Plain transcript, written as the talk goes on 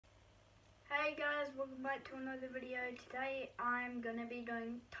Hey guys, welcome back to another video. Today I'm going to be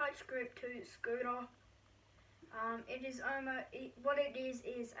doing Touch Grip 2 Scooter. What it is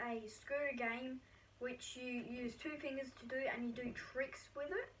a scooter game which you use two fingers to do and you do tricks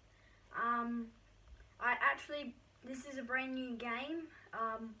with it. This is a brand new game,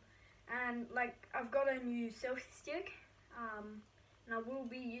 and I've got a new selfie stick, and I will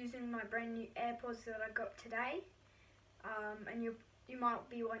be using my brand new AirPods that I got today. And you might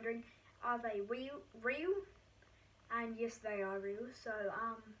be wondering, are they real? And yes, they are real. So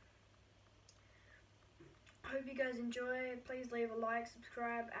hope you guys enjoy. Please leave a like,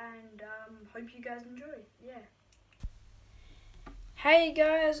 subscribe, and hope you guys enjoy. Yeah. Hey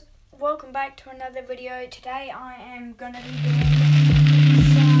guys, welcome back to another video. Today I am gonna be doing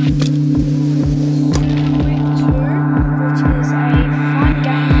which is a fun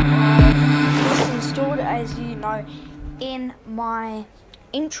game I just installed, as you know, in my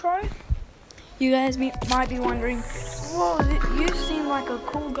intro. You guys might be wondering, whoa, you seem like a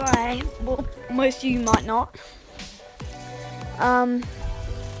cool guy. Well, most of you might not.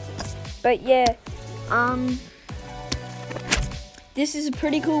 But yeah, this is a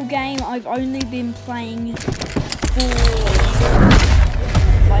pretty cool game. I've only been playing for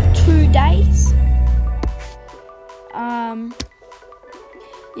like 2 days.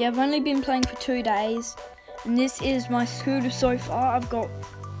 Yeah, I've only been playing for 2 days, and this is my scooter so far. I've got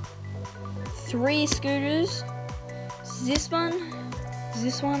 3 scooters. This one,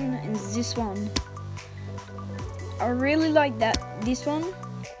 and this one. I really like this one.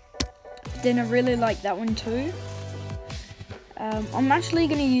 Then I really like that one too. I'm actually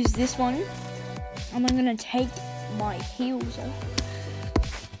gonna use this one, and I'm gonna take my heels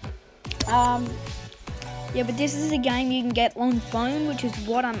off. Yeah, but this is a game you can get on phone, which is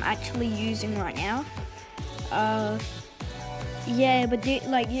what I'm actually using right now. Yeah, but you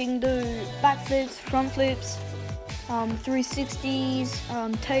can do backflips, front flips, 360s,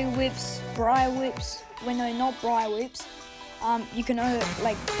 tail whips, briar whips. Well, no, not briar whips. You can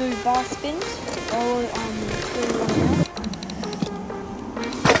do bar spins or do one now.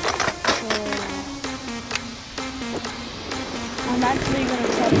 So I'm actually going to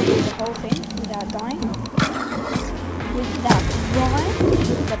try to do the whole thing without dying. With that ride,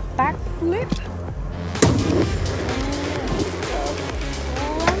 with the backflip.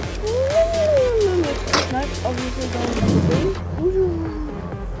 Nope, obviously going to be.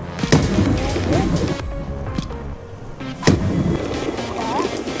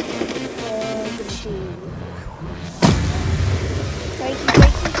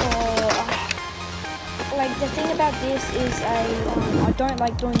 The thing about this is I don't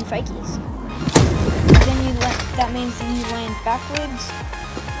like doing fakies. Then that means that you land backwards,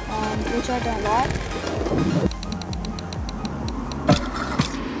 which I don't like.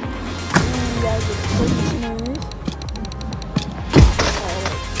 That was pretty smooth.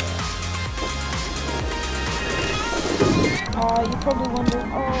 You're probably wondering,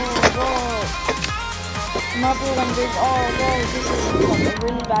 you might be wondering, this is like a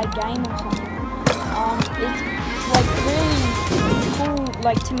really bad game or something. It's really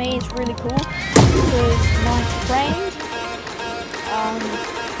cool. To me, it's really cool because my friend, I'm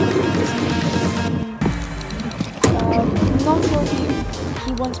not sure if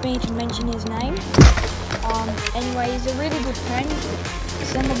he wants me to mention his name. Anyway, he's a really good friend.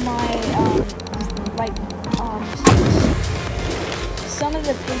 Some of my some of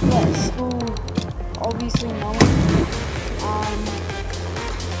the people at school obviously know him.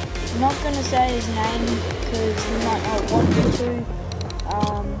 I'm not gonna say his name because he might not want me to.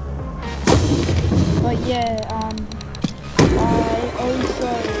 But yeah, I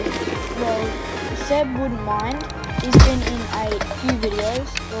also, Seb wouldn't mind. He's been in a few videos,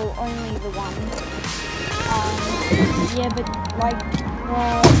 well, only the one. Yeah, but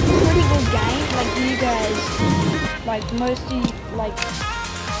pretty good game. You guys, most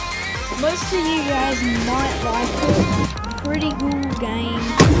of you guys might like it. Pretty cool game.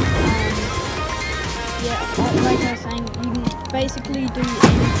 Yeah, like I was saying, you can basically do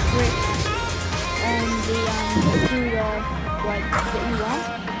any trick on the scooter that you want.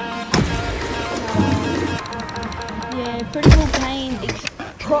 Yeah, pretty cool game.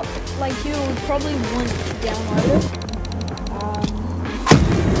 You'll probably want to download it.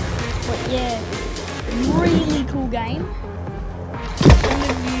 But yeah, really cool game. Some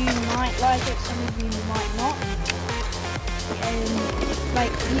of you might like it, some of you might not. And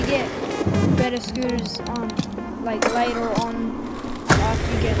you get better scooters later on after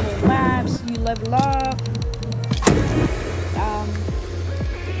you get more laps, you level up.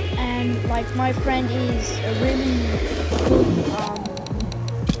 And my friend is a really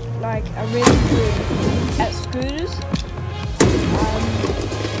good like are really good at scooters.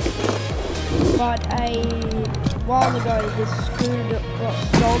 But a while ago, this scooter got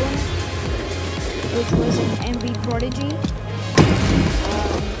stolen, which was an MV Prodigy.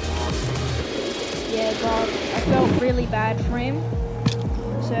 Yeah, but I felt really bad for him,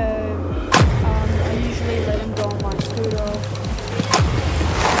 so I usually let him go on my scooter.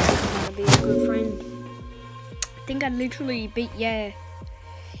 To be a good friend. I think I literally beat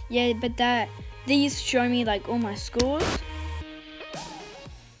but these show me like all my scores.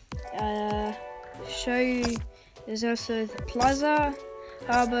 Show you, there's also the Plaza,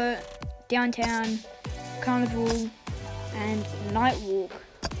 Harbour, Downtown, Carnival, and Nightwalk.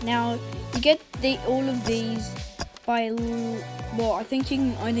 Now you get all of these by, well, I think you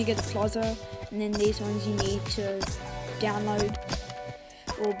can only get the Plaza, and then these ones you need to download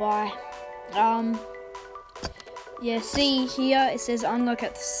or buy. Yeah, see here it says unlock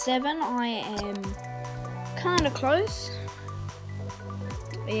at 7. I am kind of close.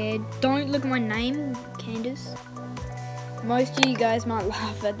 Yeah, don't look at my name, Candace. Most of you guys might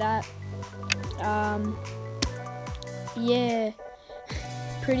laugh at that. Yeah,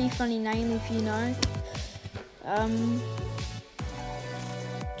 pretty funny name if you know.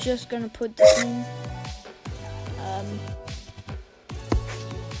 Just gonna put this in.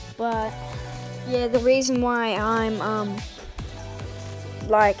 But yeah, the reason why I'm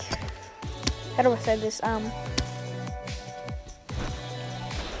like, how do I say this?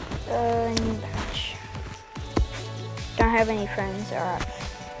 New patch. Don't have any friends, alright.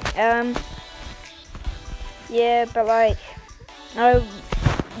 Yeah, but like,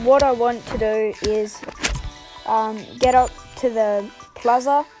 what I want to do is get up to the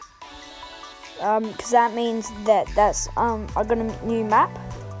Plaza, because that means that's I got a new map.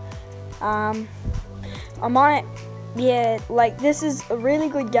 I might, yeah, like this is a really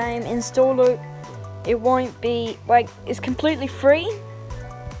good game. Install it. It won't be like, it's completely free.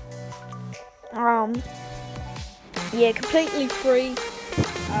 Yeah, completely free.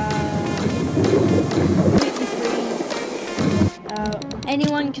 Completely free.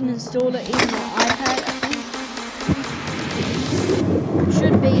 Anyone can install it, even on iPad, I think.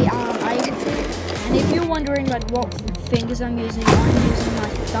 Should be able to. And if you're wondering like what fingers I'm using my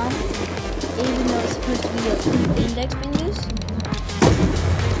thumb, even though it's supposed to be your index fingers.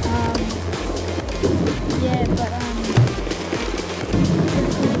 Yeah, but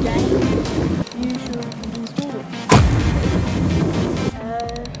pretty good game. You should install it.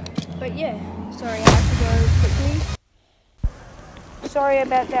 But yeah, sorry, I have to go quickly. Sorry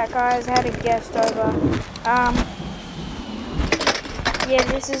about that, guys. I had a guest over. Yeah,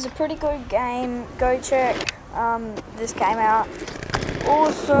 this is a pretty good game. Go check. This came out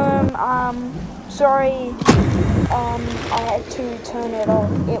awesome. Sorry, I had to turn it off.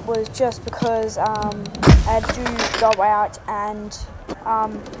 It was just because I had to go out and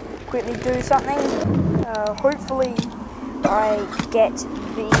quickly do something.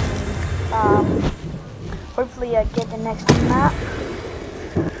 Hopefully I get the next map.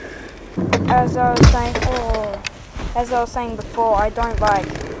 As I was saying before, I don't like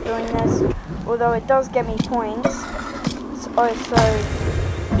doing this, although it does get me points. It's also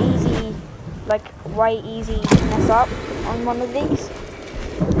easy, like way easy to mess up on one of these.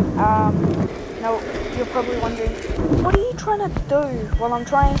 Now you're probably wondering, what are you trying to do? Well, I'm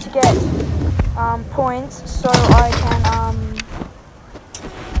trying to get points so I can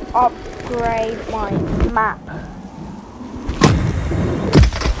upgrade my map.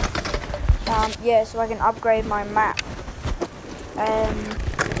 Yeah, so I can upgrade my map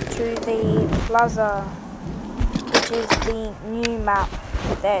to the Plaza, which is the new map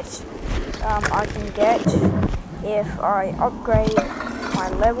that I can get if I upgrade my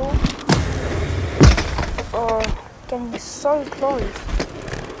level. Oh, getting so close.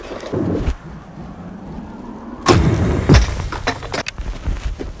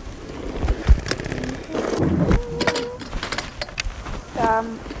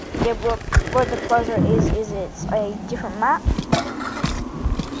 Yeah, what the Plaza is it's a different map.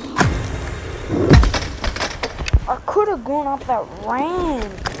 I could have gone up that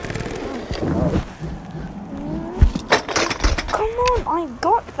ramp. Come on, I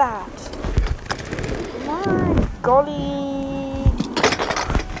got that. My golly.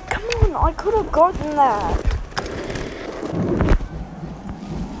 Come on, I could have gotten that.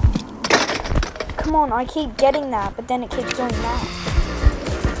 Come on, I keep getting that, but then it keeps doing that.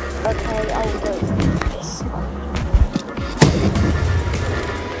 Okay, I will go this one.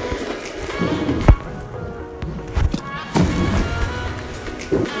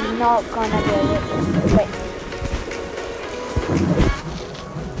 I'm not gonna get it. Wait.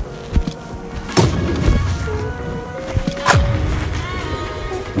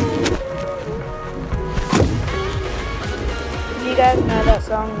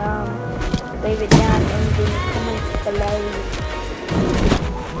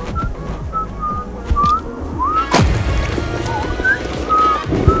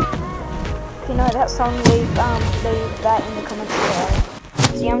 that song, leave that in the comments below.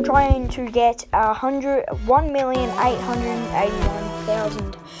 See, I'm trying to get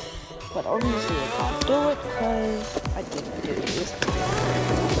 1,881,000, but obviously I can't do it because I didn't do this.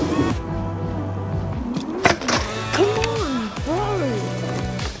 Come on, bro!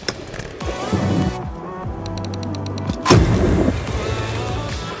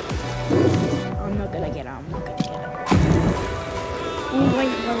 I'm not gonna get it. Oh,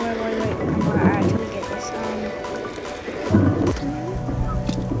 wait. I might actually get this.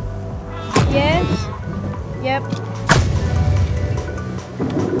 Yes. Yep.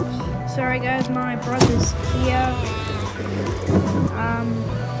 Sorry guys, my brother's here.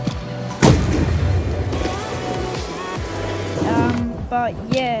 But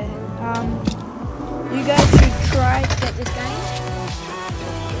yeah, you guys should try to get this game.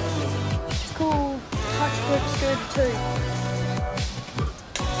 It's called Touch Grip Scooter 2.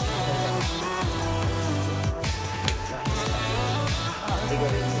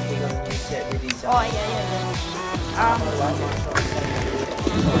 Oh yeah.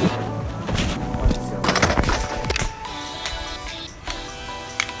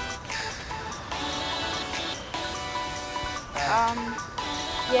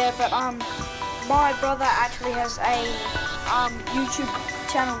 Yeah, but my brother actually has a YouTube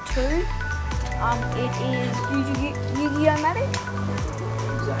channel too. It is Yu-Gi-Oh! Matic.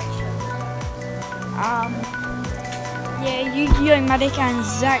 Yeah, Yu-Gi-Oh! Matic and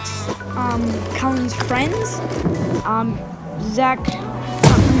Zach's Cullen's friends. Zach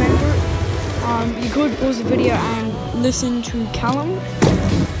can't remember. You could pause the video and listen to Callum.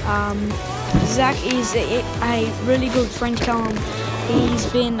 Zach is a really good friend to Callum. He's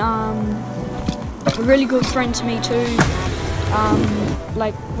been a really good friend to me too.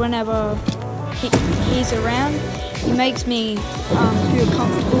 Like whenever he's around, he makes me feel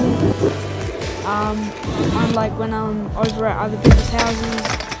comfortable. Unlike when I'm over at other people's houses.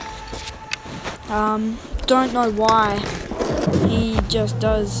 Don't know why. He just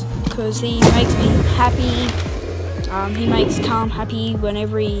does, because he makes me happy. He makes Callum happy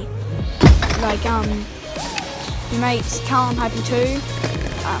whenever he makes Callum happy too.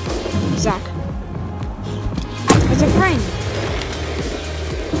 Zach. As a friend.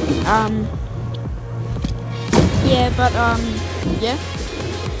 Yeah, but yeah.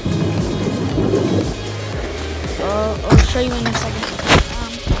 I'll show you in a second.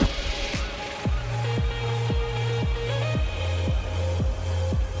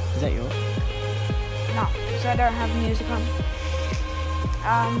 Is that yours? No, because I don't have music on.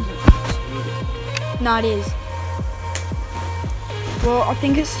 No, it is. Well, I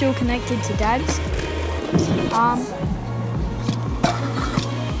think it's still connected to Dad's.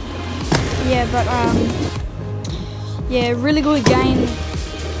 Yeah, but yeah, really good game.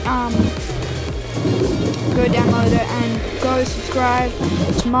 Go download it and go subscribe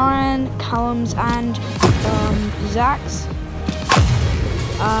to mine, Callum's, and Zach's.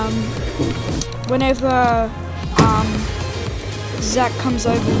 Whenever Zach comes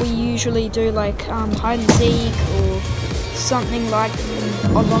over, we usually do like hide and seek or something like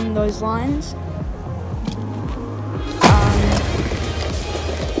along those lines.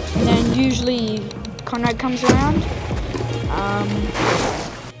 And then usually Conrad comes around.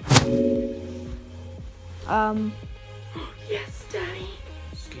 Yes, Daddy.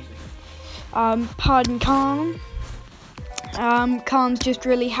 Excuse me. Pardon Callum. Callum's just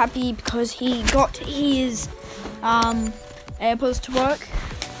really happy because he got his AirPods to work.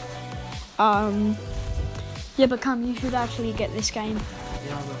 Yeah, but Callum, you should actually get this game.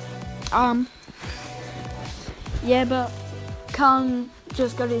 Yeah, but Callum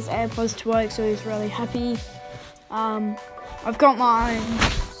just got his AirPods to work, so he's really happy. I've got my own,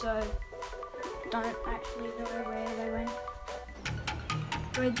 so don't actually know where they went.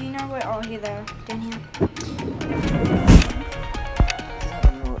 Wait, do you know where? Oh, here they are, down here.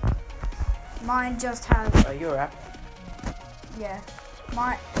 Mine just have. Oh, you're right. Yeah.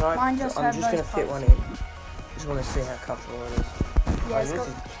 Mine just have. I'm just gonna fit posts. one in. Just want to see how comfortable it is. Yeah, Oh, it's this got.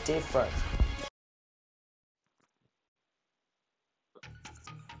 is different.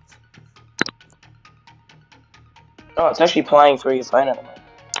 Oh, it's actually playing through your phone at the moment.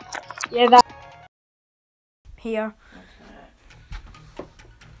 Yeah, that. Here.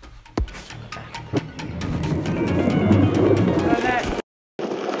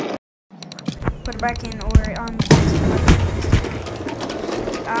 Put it back in order.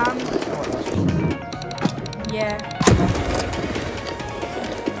 Yeah.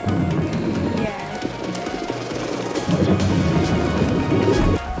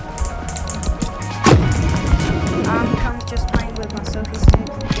 Comes just playing with myself. He's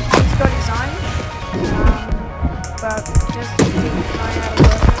got his own.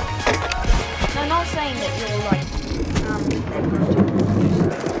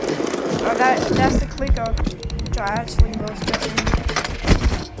 that's the clicker, which I actually was getting.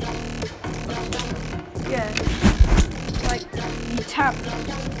 Yeah, like you tap.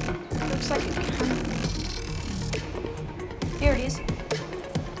 Looks like it can. Here it is.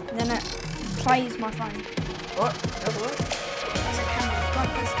 And then it plays my phone. What? Have a look. As a camera.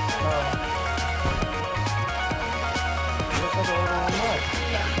 Like this. Looks like a little remote.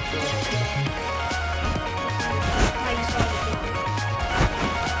 Yeah. Plays over here.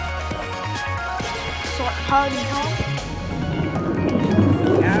 So party home.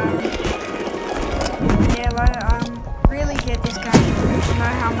 Yeah, like really get this game. I don't know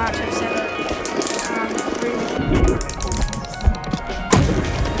how much I've said it. Really.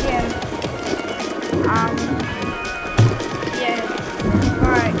 Yeah. Yeah.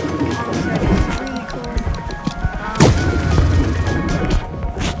 Alright. So it's really cool.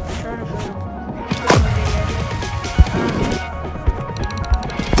 Trying to film the video.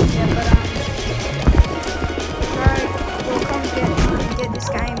 Yeah, but alright. Well, come get this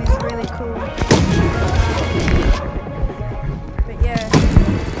game. It's really cool. But yeah.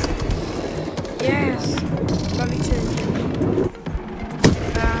 Yes. Love you too.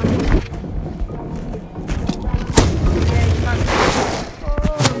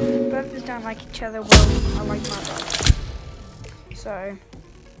 Brothers don't like each other well. I like my brother. So,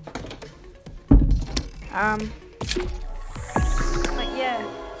 but yeah,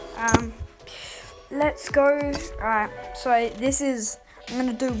 let's go. Alright, so this is, I'm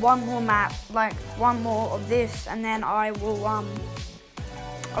gonna do one more map, like one more of this, and then I will, I'll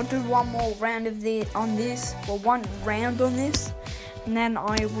do one more round of on this, or one round on this, and then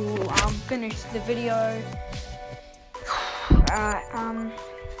I will, finish the video.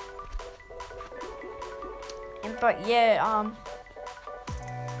 But yeah,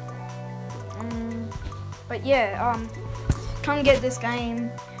 come get this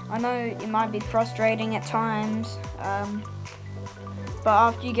game. I know it might be frustrating at times, but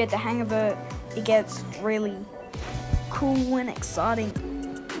after you get the hang of it, it gets really cool and exciting.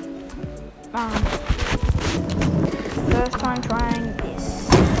 First time trying this.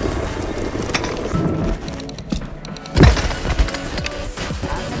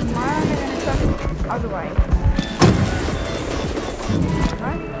 I'm gonna try the other way.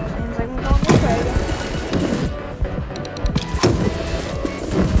 Right? Seems like we're going this way again.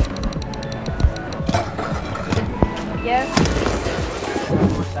 Yeah.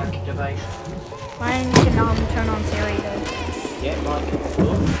 What's activation? Mine can turn on Siri though. Yeah, mine can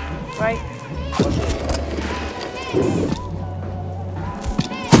look. Right. Watch it.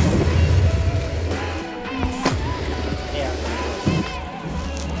 Yeah.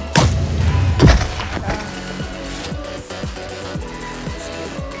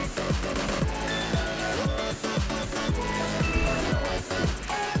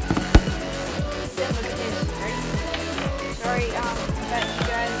 Look at this. Right? Sorry, about you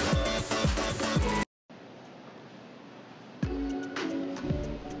guys.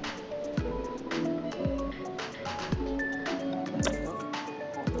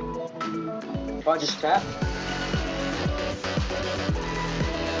 If I just tap.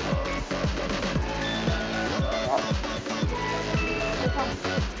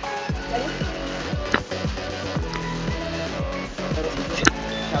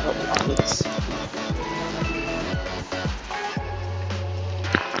 Tap up upwards.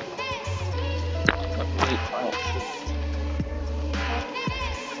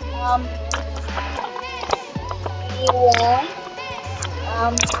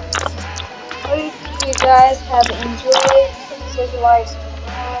 Hope you guys have enjoyed. Please leave a like,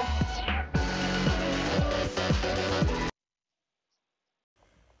 subscribe.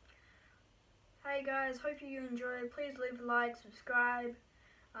 Hey guys, hope you enjoyed. Please leave a like, subscribe.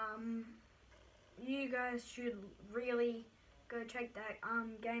 You guys should really go check that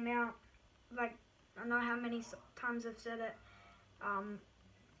game out. Like, I know how many times I've said it,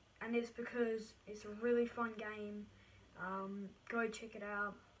 and it's because it's a really fun game. Go check it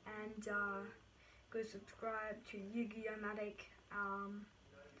out, and go subscribe to Yu-Gi-Oh! Matic.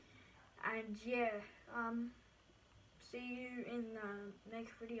 And yeah, see you in the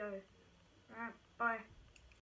next video. Alright, bye.